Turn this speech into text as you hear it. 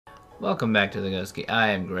Welcome back to the Ghost. I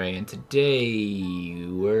am Gray, and today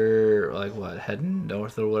we're like what, heading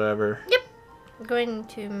north or whatever. Yep. Going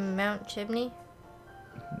to Mount Chimney.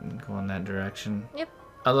 Go in that direction. Yep.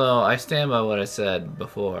 Although I stand by what I said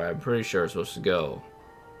before, I'm pretty sure we're supposed to go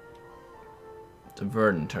to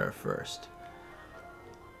Verdant Turf first,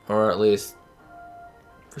 or at least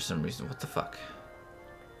for some reason. What the fuck?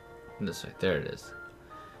 This way. There it is.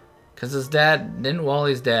 Because his dad, didn't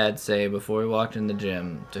Wally's dad say before he walked in the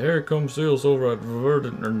gym, "Here comes Seals over at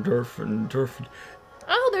Verdant and Turf."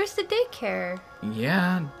 Oh, there's the daycare.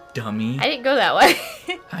 Yeah, dummy. I didn't go that way.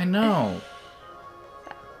 I know.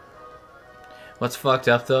 What's fucked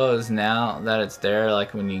up though is now that it's there,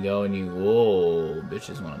 like when you go and you, whoa,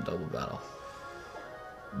 bitches want a double battle.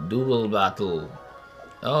 Double battle.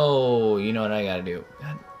 Oh, you know what I gotta do.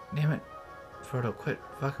 God damn it. Frodo, quit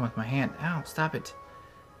fucking with my hand. Ow, stop it.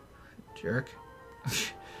 Jerk.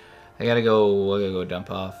 I gotta go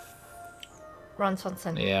dump off. Ron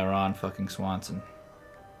Swanson. Yeah, Ron fucking Swanson.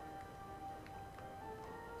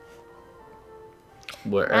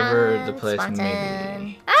 Wherever Ron the place Swanson. may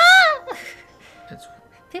be. Ah! It's,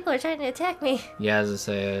 People are trying to attack me. yeah, as I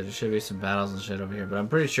say, there should be some battles and shit over here, but I'm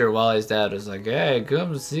pretty sure Wally's dad was like, "Hey,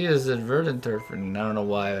 come see us at Verdant Turf," and I don't know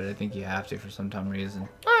why, but I think you have to for some reason.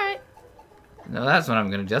 Alright. No, that's what I'm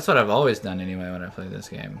gonna do. That's what I've always done anyway when I play this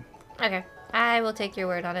game. Okay. I will take your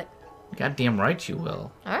word on it. Goddamn right you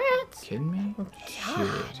will. Alright. Kidding me? God. Shit,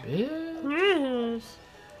 bitch. Yes.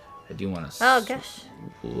 I do want to. Oh, gosh.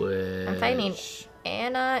 Switch. I'm fighting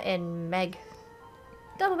Anna and Meg.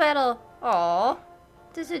 Double battle. Aww.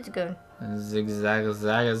 This is good. Zigzag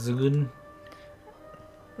Zagazugun.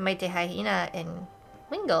 Mighty Hyena and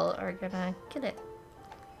Wingle are gonna kill it.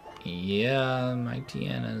 Yeah, my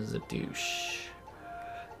Tiana's a douche.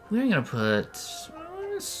 We're gonna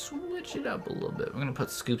switch it up a little bit. We're gonna put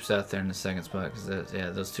Scoops out there in the second spot because yeah,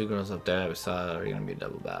 those two girls up there that we saw are gonna be a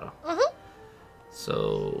double battle.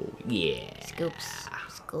 So yeah. Scoops.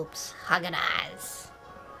 Haagen-Dazs.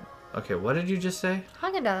 Okay, what did you just say?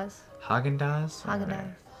 Haagen-Dazs. Haagen-Dazs?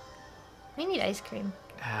 Haagen-Dazs. We need ice cream.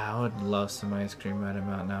 Ah, I would love some ice cream right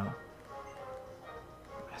about now.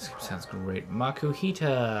 Ice cream sounds great.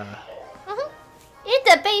 Makuhita.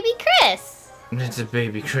 It's a baby Chris. It's a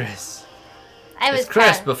baby Chris. It's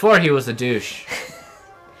Chris before he was a douche.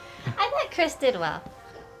 I thought Chris did well.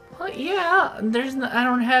 Well, yeah, I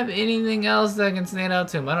don't have anything else that can stand out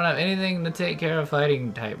to him. I don't have anything to take care of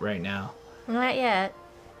fighting type right now. Not yet.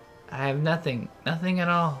 I have nothing. Nothing at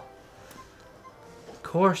all. Of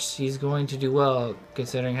course he's going to do well,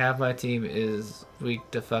 considering half my team is weak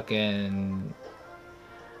to fucking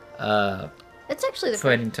It's actually the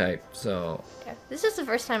fighting type, so... Yeah. This is the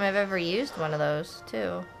first time I've ever used one of those,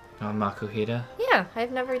 too. Oh, Makuhita? Yeah,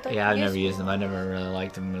 I've never done. Yeah, I've never used them. I never really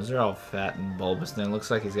liked them because they're all fat and bulbous, and it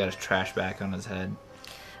looks like he's got his trash back on his head.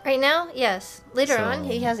 Right now, yes. Later So- on,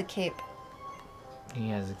 he has a cape. He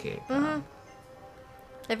has a cape.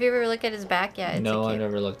 Have you ever looked at his back? Yeah, it's No, a I've cape.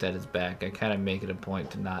 never looked at his back. I kind of make it a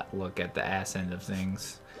point to not look at the ass end of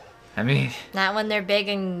things. I mean, Not when they're big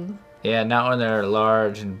and... yeah, not when they're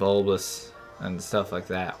large and bulbous and stuff like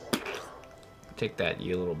that. Take that,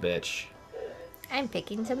 you little bitch. I'm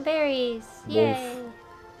picking some berries. Wolf. Yay.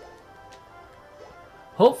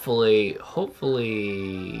 Hopefully,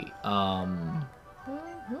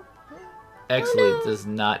 Exley does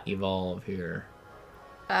not evolve here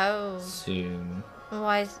Oh. soon.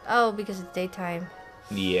 Why is... Oh, because it's daytime.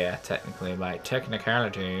 Yeah, technically, by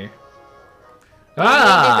technicality. You need to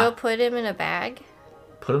Ah! go put him in a bag?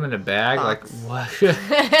 Put him in a bag? Box. Like,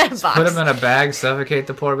 what? Box. Put him in a bag, suffocate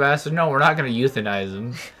the poor bastard? No, we're not going to euthanize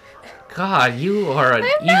him. God, you are an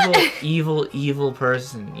evil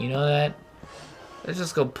person. You know that? Let's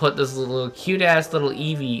just go put this little cute-ass little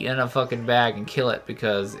Eevee in a fucking bag and kill it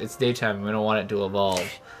because it's daytime and we don't want it to evolve.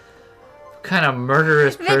 What kind of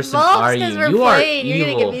murderous person are you? You are evil. You're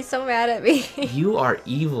gonna get me so mad at me. You are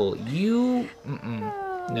evil. You...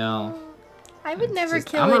 No. I would never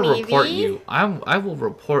kill I'm an gonna report Eevee. you. I will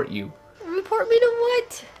report you. Report me to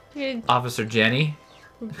what? You're Officer Jenny.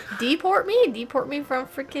 deport me? Deport me from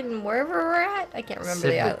freaking wherever we're at? I can't remember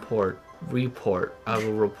the island. Report. I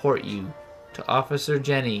will report you to Officer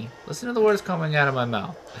Jenny. Listen to the words coming out of my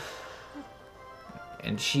mouth.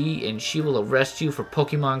 And she will arrest you for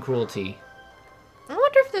Pokemon cruelty. I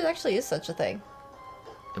wonder if there actually is such a thing.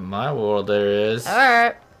 In my world, there is.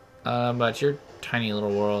 Alright. But your tiny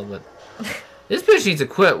little world, but this bitch needs to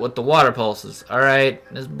quit with the water pulses. All right,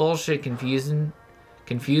 this bullshit confusion.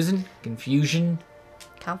 Confusement?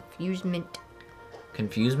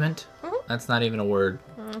 That's not even a word.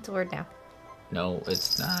 It's a word now. No,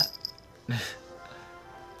 it's not.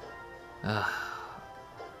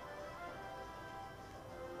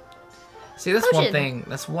 See, that's one Potion. thing.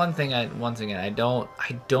 That's one thing. Once again, I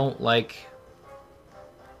don't like.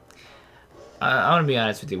 I want to be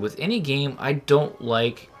honest with you. With any game, I don't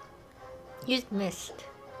like You missed.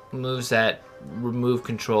 moves that remove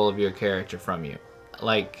control of your character from you,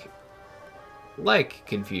 like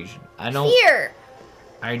confusion. Fear.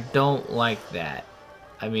 I don't like that.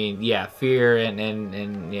 I mean, yeah, fear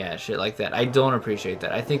and yeah, shit like that. I don't appreciate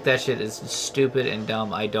that. I think that shit is stupid and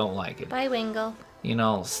dumb. I don't like it. Bye, Wingle. You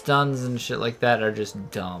know, stuns and shit like that are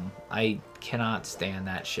just dumb. I cannot stand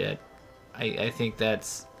that shit. I think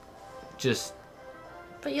that's just...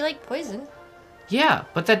 But you like poison. Yeah,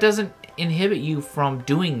 but that doesn't inhibit you from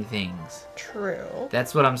doing things. True.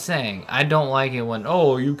 That's what I'm saying. I don't like it when,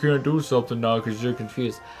 oh, you can't do something now because you're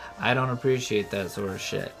confused. I don't appreciate that sort of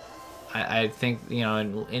shit. I think, you know,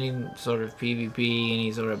 in any sort of PvP,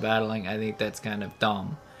 any sort of battling, I think that's kind of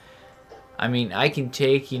dumb. I mean, I can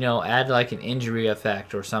take, you know, add like an injury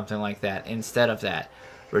effect or something like that instead of that.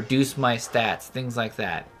 Reduce my stats, things like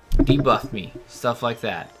that. Debuff me, stuff like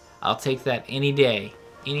that. I'll take that any day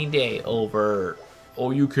over,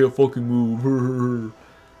 oh, you can't fucking move.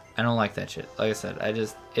 I don't like that shit. Like I said,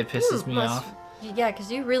 it pisses me off. Yeah,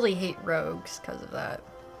 because you really hate rogues because of that.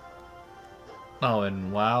 Oh,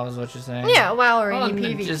 and WoW is what you're saying? Yeah, WoW or Well, any I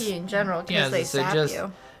mean, PvP just- in general, because yeah, they so sap just-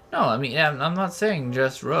 you. No, I mean, I'm not saying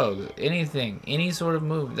just rogues. Anything, any sort of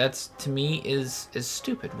move, that's, to me, is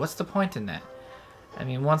stupid. What's the point in that? I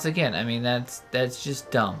mean, once again, I mean, that's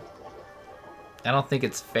just dumb. I don't think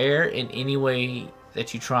it's fair in any way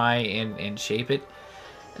that you try and shape it.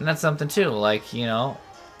 And that's something, too. Like, you know,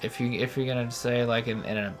 if you're gonna say, like, in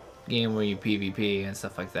a game where you PvP and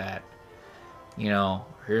stuff like that, you know,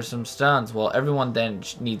 here's some stuns. Well, everyone then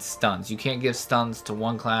needs stuns. You can't give stuns to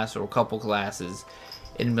one class or a couple classes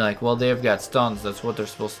and be like, well, they've got stuns. That's what they're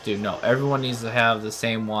supposed to do. No, everyone needs to have the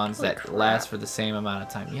same ones that last for the same amount of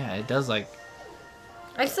time. Yeah, it does like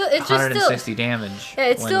It's 160 still, damage. yeah,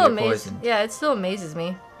 it's when still you're amazing. poisoned. Yeah, it still amazes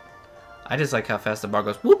me. I just like how fast the bar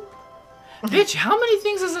goes. Whoop! Bitch, how many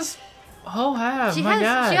things does this hoe have? She My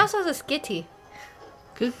God. She also has a skitty.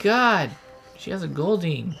 Good God. She has a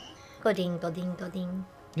Golding. Goding, goding, goding.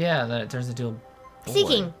 Yeah, then it turns into a boy.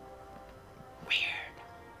 Seeking. Weird.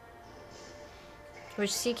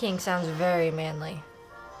 Which Seeking sounds very manly.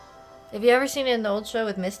 Have you ever seen it in the old show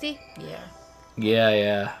with Misty? Yeah.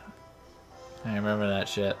 Yeah. I remember that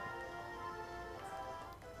shit.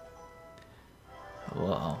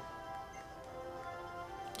 Whoa.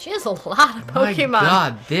 She has a lot of Pokemon. My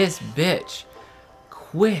God, this bitch.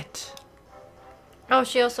 Quit. Oh,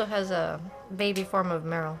 she also has a baby form of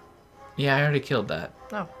Meryl. Yeah, I already killed that.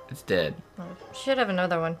 Oh. It's dead. She should have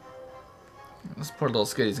another one. This poor little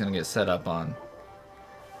skitty's gonna get set up on.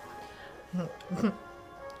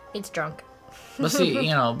 It's drunk. But see,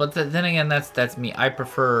 you know, but then again, that's me. I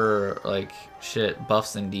prefer, like, shit,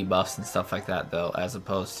 buffs and debuffs and stuff like that, though, as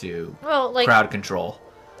opposed to Well, like crowd control.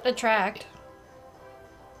 attract.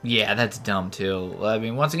 Yeah, that's dumb, too. I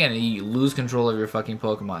mean, once again, you lose control of your fucking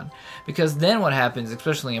Pokemon. Because then what happens,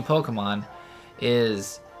 especially in Pokemon,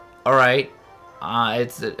 is, alright,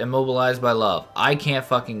 it's immobilized by love. I can't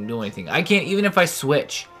fucking do anything. I can't, even if I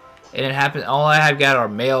switch, and it happens, all I have got are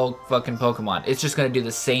male fucking Pokemon. It's just gonna do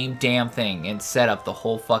the same damn thing and set up the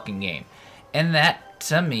whole fucking game. And that,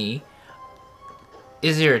 to me,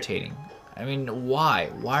 is irritating. I mean, why?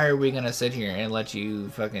 Why are we gonna sit here and let you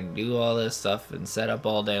fucking do all this stuff and set up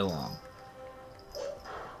all day long?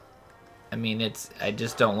 I mean, I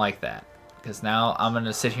just don't like that. Because now I'm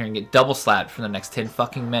gonna sit here and get double slapped for the next 10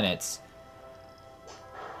 fucking minutes.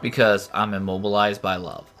 Because I'm immobilized by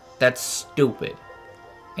love. That's stupid.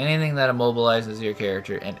 Anything that immobilizes your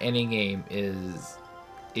character in any game is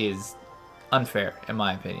unfair, in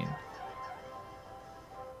my opinion.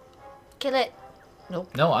 Kill it.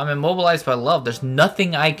 Nope. No, I'm immobilized by love. There's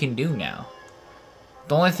nothing I can do now.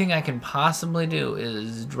 The only thing I can possibly do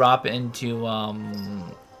is drop into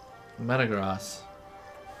Metagross.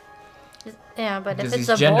 Yeah, but if Because it's he's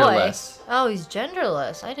a genderless. boy. Oh, he's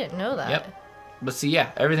genderless. I didn't know that. Yep. But see,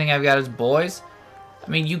 yeah, everything I've got is boys. I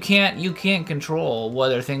mean, you can't control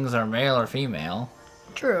whether things are male or female.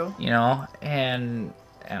 True. You know, and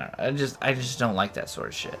I don't know, I just don't like that sort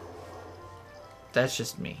of shit. That's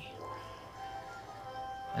just me.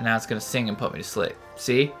 And now it's gonna sing and put me to sleep.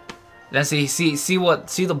 See? Then see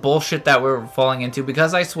the bullshit that we're falling into.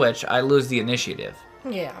 Because I switch, I lose the initiative.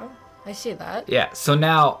 Yeah, I see that. Yeah. So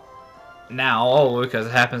now, because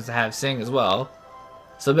it happens to have sing as well.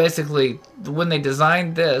 So basically, when they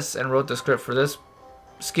designed this and wrote the script for this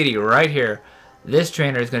skitty right here, this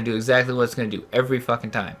trainer is going to do exactly what it's going to do every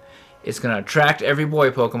fucking time. It's going to attract every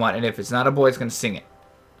boy Pokemon, and if it's not a boy, it's going to sing it.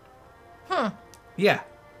 Hmm. Yeah.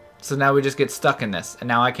 So now we just get stuck in this. And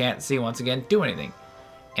now I can't see, once again, do anything.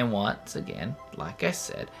 And once again, like I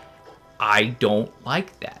said, I don't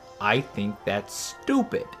like that. I think that's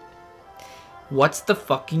stupid. What's the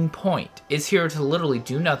fucking point? It's here to literally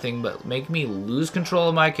do nothing but make me lose control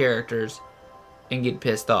of my characters and get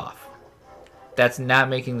pissed off. That's not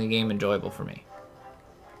making the game enjoyable for me.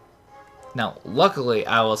 Now, luckily,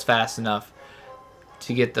 I was fast enough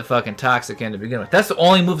to get the fucking toxic in to begin with. That's the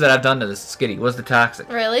only move that I've done to this skitty, was the toxic.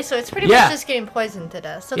 Really? So it's pretty much just getting poisoned to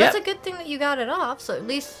death. So that's a good thing that you got it off, so at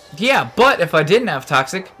least... Yeah, but if I didn't have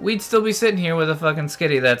toxic, we'd still be sitting here with a fucking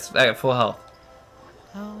skitty that's at full health.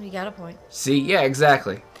 Oh, you got a point. See? Yeah,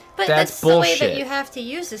 exactly. But that's bullshit. The way that you have to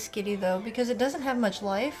use the skitty, though, because it doesn't have much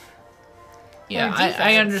life. Yeah,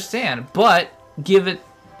 I understand, but give it...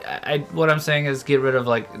 what I'm saying is get rid of,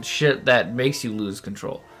 like, shit that makes you lose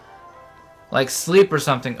control. Like sleep or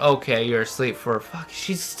something. Okay, you're asleep for fuck.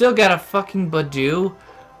 She's still got a fucking Badoo.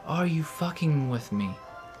 Are you fucking with me?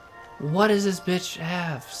 What does this bitch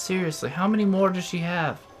have? Seriously, how many more does she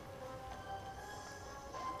have?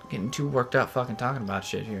 Getting too worked up fucking talking about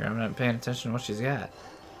shit here. I'm not paying attention to what she's got.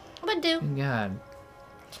 Badoo. God.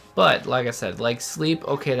 But like I said, like sleep.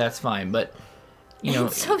 Okay, that's fine. But you know,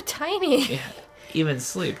 it's so tiny. Yeah, even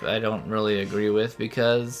sleep, I don't really agree with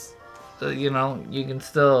because you know you can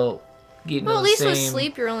still. Well, at least with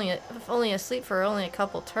sleep, you're only asleep for only a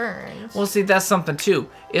couple turns. Well, see, that's something too.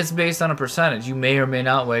 It's based on a percentage. You may or may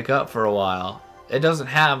not wake up for a while. It doesn't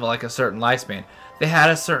have like a certain lifespan. They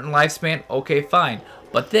had a certain lifespan, okay, fine.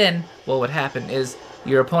 But then what would happen is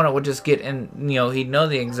your opponent would just get in. You know, he'd know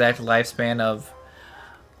the exact lifespan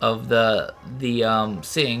of the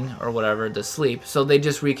sing or whatever, the sleep. So they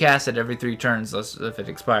just recast it every 3 turns if it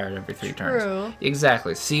expired every 3 turns. True.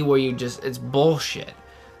 Exactly. See where you just it's bullshit.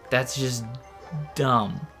 That's just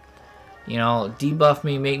dumb. You know, debuff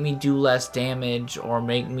me, make me do less damage, or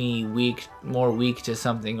make me more weak to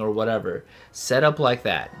something or whatever. Set up like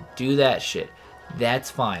that. Do that shit.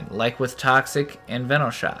 That's fine. Like with Toxic and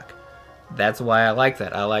Venoshock. That's why I like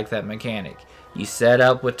that. I like that mechanic. You set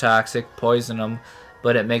up with Toxic, poison them,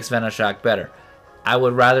 but it makes Venoshock better. I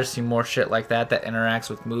would rather see more shit like that interacts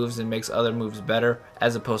with moves and makes other moves better,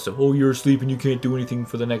 as opposed to, oh, you're asleep and you can't do anything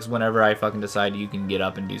for the next whenever I fucking decide you can get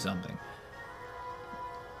up and do something.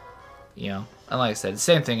 You know? And like I said, the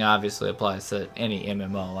same thing obviously applies to any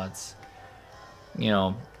MMO. That's, you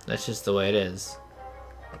know, that's just the way it is.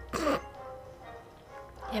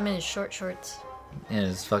 Him in his short shorts. And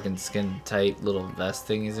his fucking skin tight little vest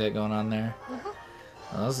thing he's got going on there.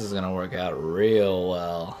 Well, this is gonna work out real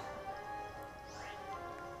well.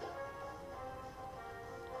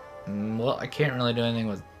 Well, I can't really do anything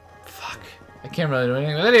with... Fuck. I can't really do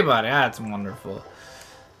anything with anybody. Ah, it's wonderful.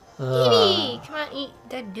 Eat! Come on, eat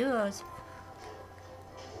dead duos.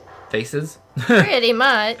 Faces? Pretty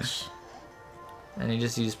much. And you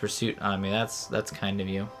just use Pursuit on me. That's kind of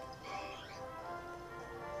you.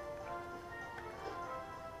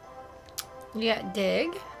 You got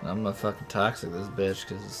Dig. I'm gonna fucking toxic this bitch,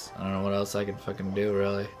 because I don't know what else I can fucking do,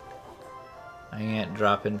 really. I can't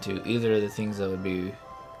drop into either of the things that would be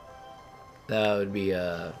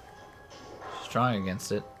strong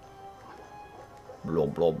against it.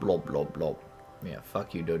 Blob, blob, blob, blob, blob. Yeah,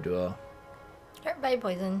 fuck you, Doduo. Hurt by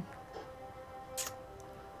poison.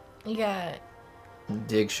 You got...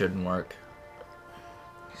 Dig shouldn't work.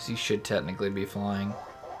 Because he should technically be flying.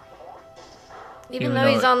 Even though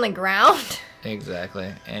he's on the ground?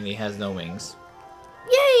 Exactly. And he has no wings.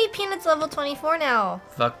 Yay! Peanut's level 24 now.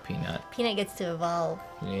 Fuck Peanut. Peanut gets to evolve.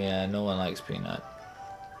 Yeah, no one likes Peanut.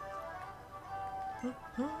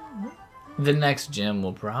 The next gym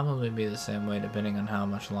will probably be the same way, depending on how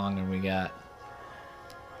much longer we got.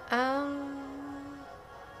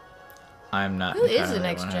 I'm not. Who is the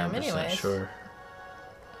next gym, anyways? Sure.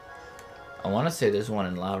 I want to say there's one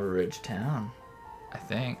in Lava Ridge Town. I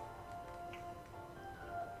think.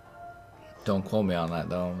 Don't quote me on that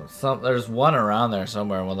though. There's one around there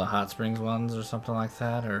somewhere, one of the hot springs ones or something like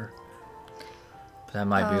that, or that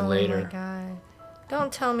might be later. Oh my god.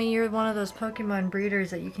 Don't tell me you're one of those Pokemon breeders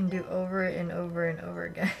that you can do over and over and over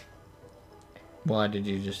again. Why did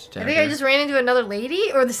you just attack I think her? I just ran into another lady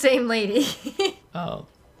or the same lady. Oh.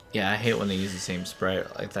 Yeah, I hate when they use the same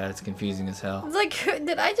sprite like that. It's confusing as hell. It's like,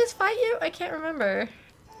 did I just fight you? I can't remember.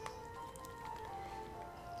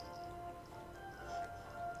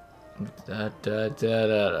 Oh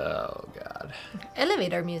god.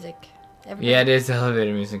 Elevator music. Yeah, it is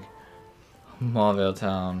elevator music. Mauville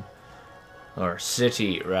Town. Or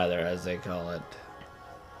city, rather, as they call it.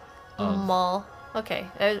 Mall. Okay,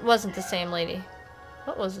 it wasn't the same lady.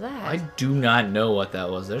 What was that? I do not know what that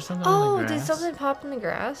was. There's something in the grass. Did something pop in the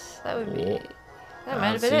grass? That would be... That I might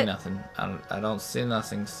don't have been see it. nothing. I don't see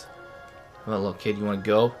nothings. Come on, little kid, you want to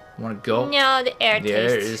go? You want to go? No, the air The air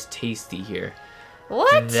taste. is tasty here.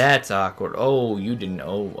 What? That's awkward. Oh, you didn't.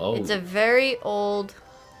 Oh. It's a very old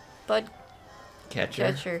bud catcher.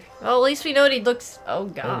 catcher. Well, at least we know what he looks. Oh Oh,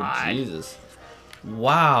 God. Jesus.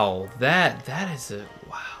 Wow. That is a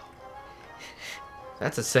wow.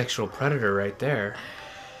 That's a sexual predator right there.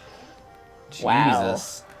 Wow.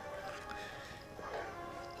 Jesus.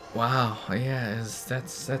 Wow. Yeah.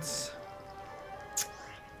 That's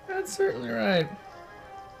certainly right.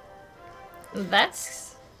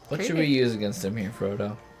 That's. What should we use against him here,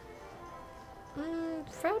 Frodo?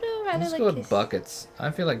 Frodo rather Let's like go with his buckets.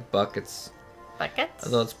 I feel like buckets. buckets.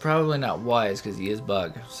 Although it's probably not wise because he is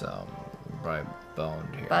bug, so probably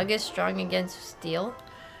boned here. Bug is strong against steel.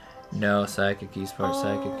 No, psychic. He's part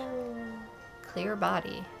psychic. Clear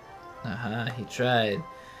body. He tried.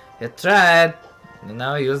 He tried. And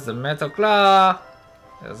now he used the metal claw.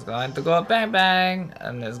 It's going to go bang bang.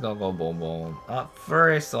 And it's going to go boom boom. Oh,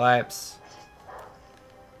 furry swipes.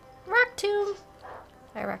 Rock tomb.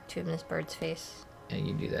 I rock tomb this bird's face. Yeah,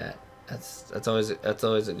 you do that. That's always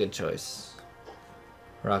a good choice.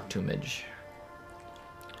 Rock tombage.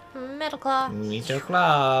 Metal claw. Metal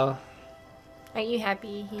claw. Aren't you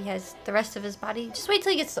happy he has the rest of his body? Just wait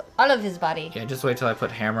till he gets all of his body. Yeah, just wait till I put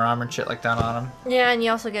hammer armor and shit like that on him. Yeah, and you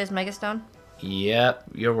also get his Mega Stone. Yep,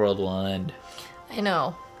 your world won. I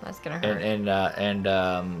know. That's gonna hurt. And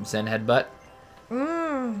Zen headbutt.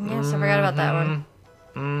 Yes, I forgot about that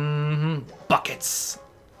one. Buckets.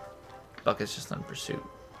 Buckets just on pursuit.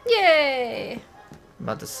 Yay! I'm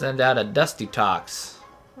about to send out a Dusty Tox.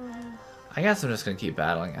 I guess I'm just gonna keep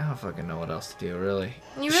battling. I don't fucking know what else to do, really.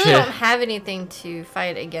 You really don't have anything to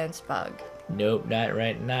fight against Bug. Nope, not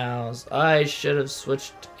right now. I should have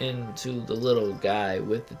switched into the little guy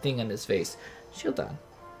with the thing on his face. Shield on.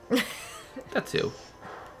 That's who.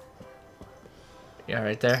 Yeah,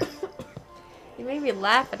 right there. You made me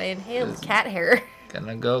laugh and I inhaled cat hair.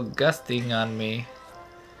 Gonna go gusting on me.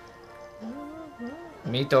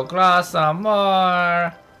 Mito claw some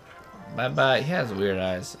more. Bye bye. He has weird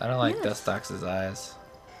eyes. I don't like Dustox's eyes.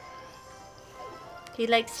 He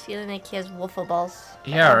likes feeling like he has wiffle balls.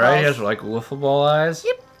 Yeah, right. He has like wiffle ball eyes.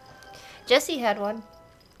 Yep. Jesse had one.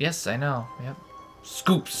 Yes, I know. Yep.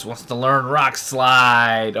 Scoops wants to learn rock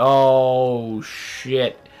slide. Oh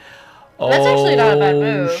shit. That's actually not a bad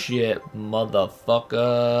move. Oh shit,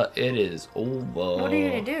 motherfucker! It is over. What are you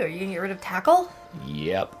gonna do? Are you gonna get rid of tackle?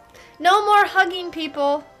 Yep. No more hugging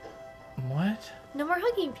people. What? No more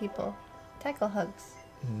hugging people. Tackle hugs.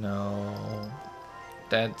 No.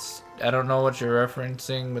 That's, I don't know what you're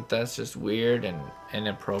referencing, but that's just weird and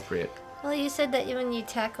inappropriate. Well, you said that when you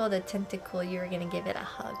tackle the tentacle, you were gonna give it a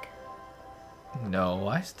hug. No,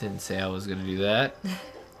 I didn't say I was gonna do that.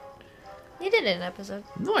 You did it in an episode.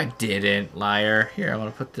 No, I didn't, liar. Here, I'm gonna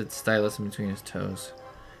put the stylus in between his toes.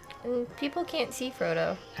 And people can't see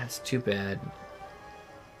Frodo. That's too bad.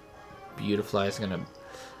 Beautifly's gonna...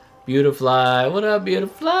 Beautifly, what up,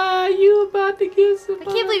 Beautifly? You about to get some I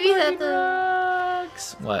can't believe you had the...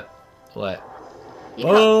 rocks. What? What? You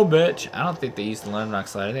Oh, bitch. I don't think they used to learn rock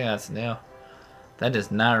slide. I think that's new. That does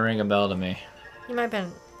not ring a bell to me. You might have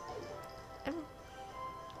been...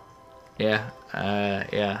 Yeah,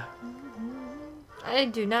 yeah. I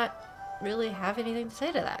do not really have anything to say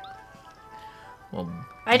to that. Well,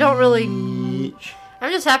 I don't really... bitch.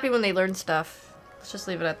 I'm just happy when they learn stuff. Let's just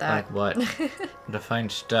leave it at that. Like what? Define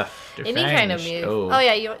stuff. Any kind of move. Oh, Oh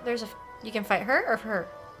yeah, you can fight her or her.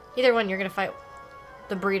 Either one. You're gonna fight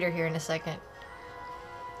the breeder here in a second.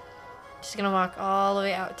 Just gonna walk all the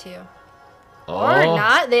way out to you. Or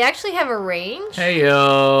not. They actually have a range. Hey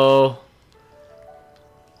yo.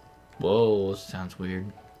 Whoa, sounds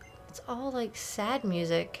weird. It's all like sad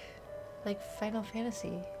music, like Final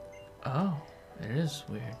Fantasy. Oh, it is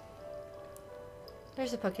weird.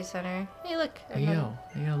 There's a Poke Center. Hey, look. Hey yo,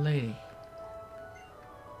 lady.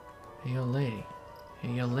 Hey yo, lady. Hey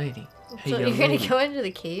yo, lady. Hey So yo, you're gonna lady. go into the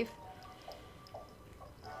cave?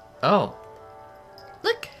 Oh,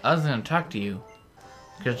 Look. I was gonna talk to you.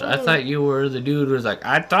 Because I thought you were the dude who was like,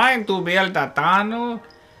 I'm trying to build a tunnel,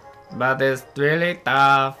 but it's really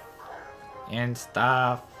tough. And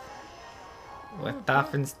stuff. With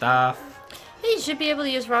tough and stuff. Hey, you should be able to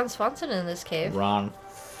use Ron Swanson in this cave. Ron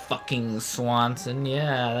fucking Swanson.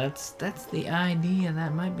 Yeah, that's the idea.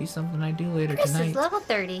 That might be something I do later Chris tonight. is level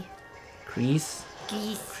 30. Chris?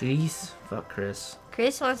 Geese. Chris? Fuck Chris.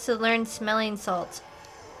 Chris wants to learn smelling salts.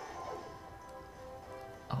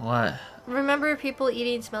 What? Remember people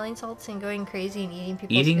eating smelling salts and going crazy and eating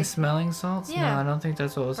people's Eating face- smelling salts? Yeah. No, I don't think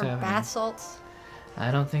that's what was or happening. bath salts?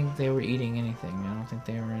 I don't think they were eating anything. I don't think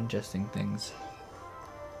they were ingesting things.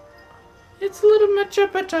 It's a little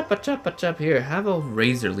matchup. Here, have a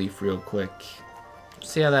razor leaf real quick.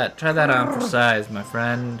 See how that, try that on for size, my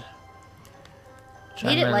friend.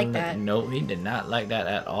 He didn't like that. No, he did not like that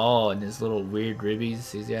at all. And his little weird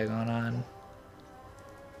ribbies he's got going on.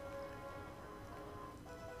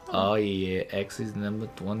 Oh yeah, X is number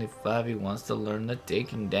 25. He wants to learn the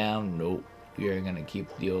taking down. Nope, we are gonna keep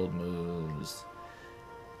the old moves.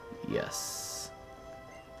 Yes.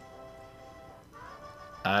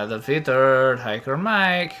 I defeated Hiker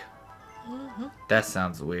Mike. That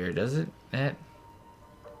sounds weird, does it? Right,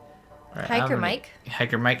 Hiker Mike?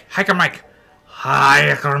 Hiker Mike. Hiker Mike.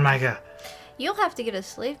 Hiker Mike. You'll have to get a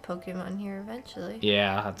slave Pokemon here eventually.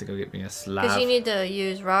 Yeah, I'll have to go get me a slave. Because you need to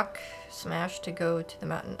use Rock Smash to go to the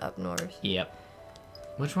mountain up north. Yep.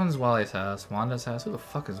 Which one's Wally's house? Wanda's house? Who the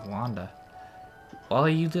fuck is Wanda?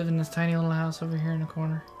 Wally, you live in this tiny little house over here in the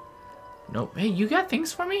corner? Nope. Hey, you got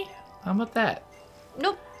things for me? How about that?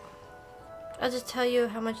 Nope. I'll just tell you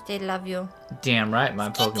how much they love you. Damn right, my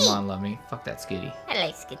Skitty. Pokemon love me. Fuck that Skitty. I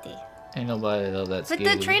like Skitty. Ain't nobody love that Skitty.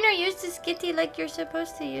 But the trainer used the Skitty like you're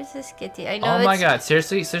supposed to use the Skitty. I know. Oh my god,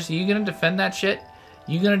 seriously? Seriously, you gonna defend that shit?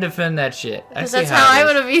 You gonna defend that shit? Because that's how I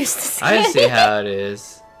would have used the Skitty. I see how it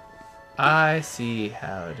is. I see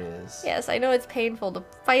how it is. Yes, I know it's painful to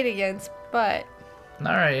fight against, but...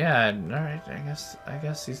 Alright, yeah, alright, I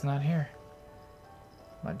guess he's not here.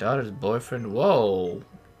 My daughter's boyfriend, whoa.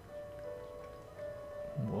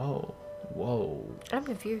 Whoa, whoa. I'm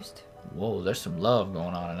confused. Whoa, there's some love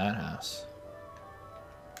going on in that house.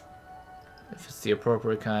 If it's the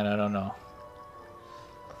appropriate kind, I don't know.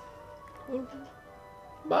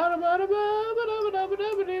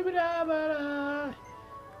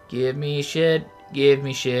 Give me shit, give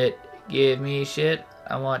me shit, give me shit.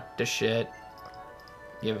 I want the shit.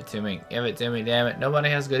 Give it to me, damn it. Nobody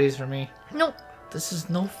has goodies for me. Nope. This is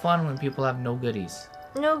no fun when people have no goodies.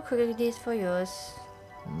 No goodies for yours.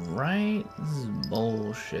 Right? This is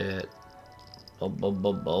bullshit.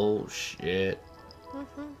 Bullshit. How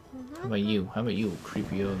about you? How about you,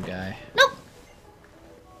 creepy old guy? Nope.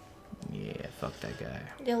 Yeah, fuck that guy.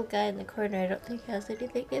 The old guy in the corner, I don't think has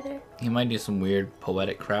anything either. He might do some weird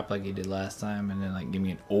poetic crap like he did last time, and then like give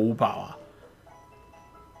me an O power.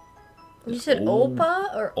 You said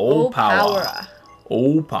Opa or O power? Power?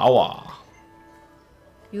 O power.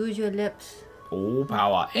 Use your lips. Oh,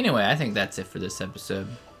 power. Anyway, I think that's it for this episode.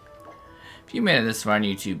 If you made it this far on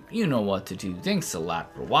YouTube, you know what to do. Thanks a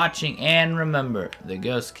lot for watching, and remember, the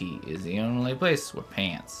ghost key is the only place where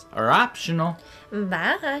pants are optional.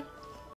 Bye.